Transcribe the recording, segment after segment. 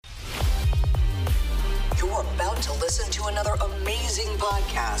listen to another amazing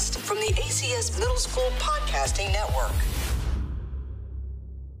podcast from the ACS Middle School Podcasting Network.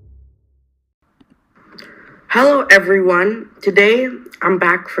 Hello everyone, today I'm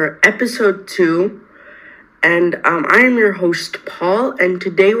back for episode 2, and I am your host Paul, and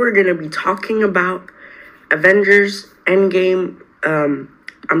today we're going to be talking about Avengers Endgame.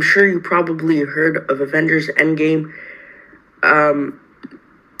 I'm sure you probably heard of Avengers Endgame.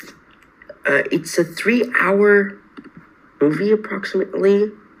 It's a 3-hour movie approximately,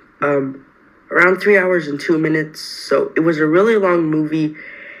 around 3 hours and 2 minutes, so it was a really long movie.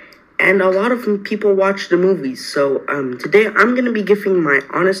 And a lot of people watch the movies. So today I'm going to be giving my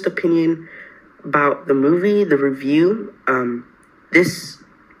honest opinion about the movie, the review. This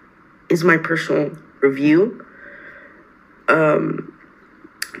is my personal review.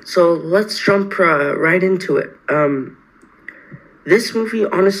 So let's jump right into it. This movie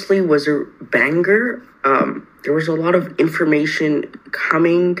honestly was a banger. There was a lot of information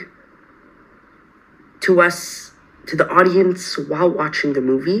coming to us, to the audience, while watching the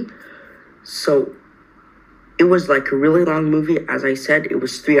movie. So it was like a really long movie. As I said, it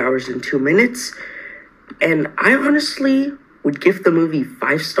was 3 hours and 2 minutes. And I honestly would give the movie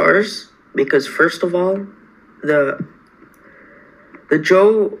 5 stars because, first of all, the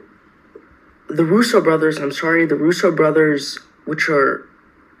Russo brothers, which are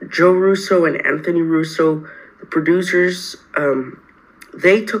Joe Russo and Anthony Russo, the producers,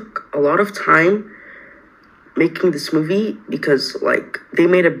 they took a lot of time making this movie because, like, they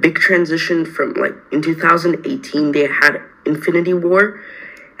made a big transition from, like, in 2018 they had Infinity War,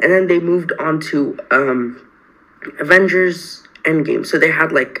 and then they moved on to Avengers Endgame. So they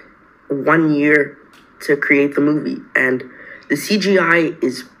had like 1 year to create the movie, and the CGI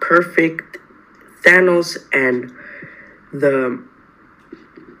is perfect. Thanos and the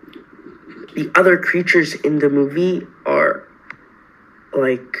other creatures in the movie are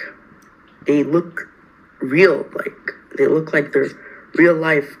like, they look real, like they look like they're real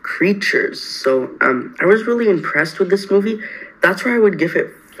life creatures. So I was really impressed with this movie. That's why I would give it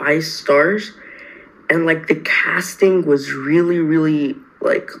 5 stars. And like the casting was really, really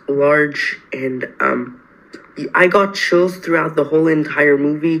like large, and I got chills throughout the whole entire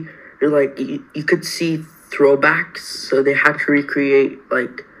movie. You're like, you could see throwbacks, so they had to recreate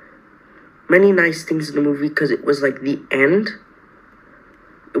like many nice things in the movie because it was like the end.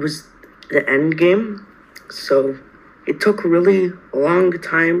 It was the end game. So it took really a long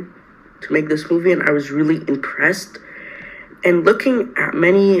time to make this movie, and I was really impressed. And looking at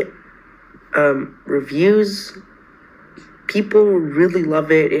many reviews, people really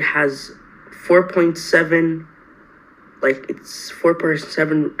love it. It has 4.7, like it's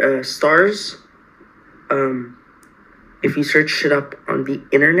 4.7 stars. If you search it up on the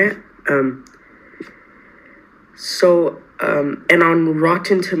internet. And on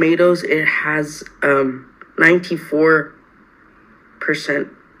Rotten Tomatoes, it has 94%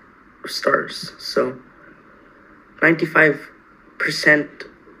 stars. So 95%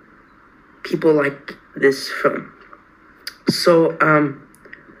 people like this film. So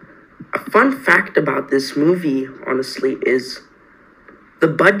a fun fact about this movie, honestly, is the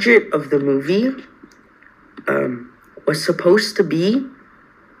budget of the movie was supposed to be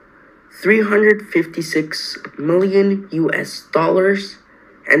 $356 million US dollars,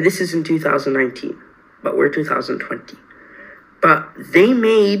 and this is in 2019, but we're 2020. But they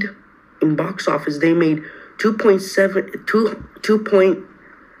made, in box office, they made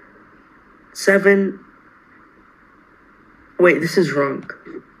 2.7. Wait, this is wrong.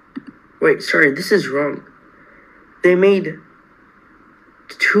 This is wrong. They made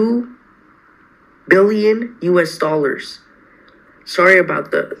 2 billion US dollars. Sorry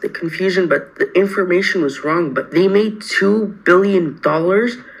about the confusion, but the information was wrong. But they made $2 billion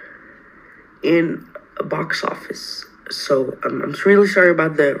in a box office. So I'm really sorry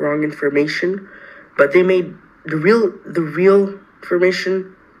about the wrong information. But they made the real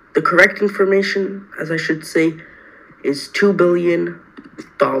information, the correct information, as I should say, is $2 billion.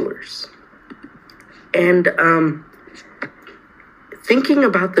 And thinking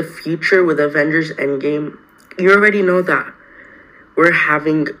about the future with Avengers Endgame, you already know that we're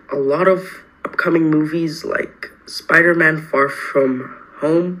having a lot of upcoming movies, like Spider-Man Far From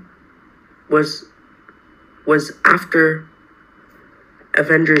Home was after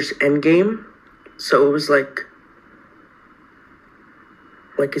Avengers Endgame. So it was like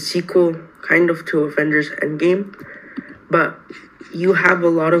a sequel kind of to Avengers Endgame. But you have a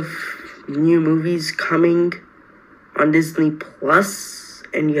lot of new movies coming on Disney Plus,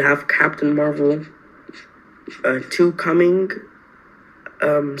 and you have Captain Marvel 2 coming.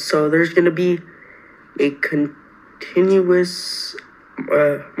 So there's going to be a continuous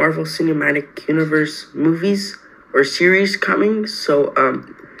Marvel Cinematic Universe movies or series coming. So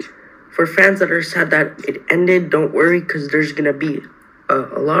for fans that are sad that it ended, don't worry, because there's gonna be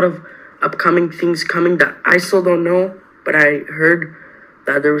a lot of upcoming things coming that I still don't know, but I heard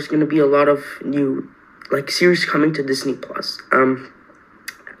that there was gonna be a lot of new series coming to Disney Plus.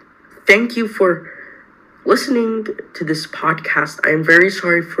 Thank you for listening to this podcast. I am very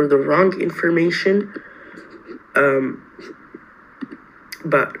sorry for the wrong information.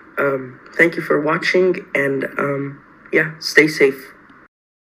 But thank you for watching, and stay safe.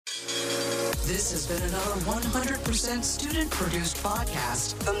 This has been another 100% student-produced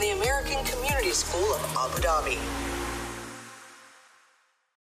podcast from the American Community School of Abu Dhabi.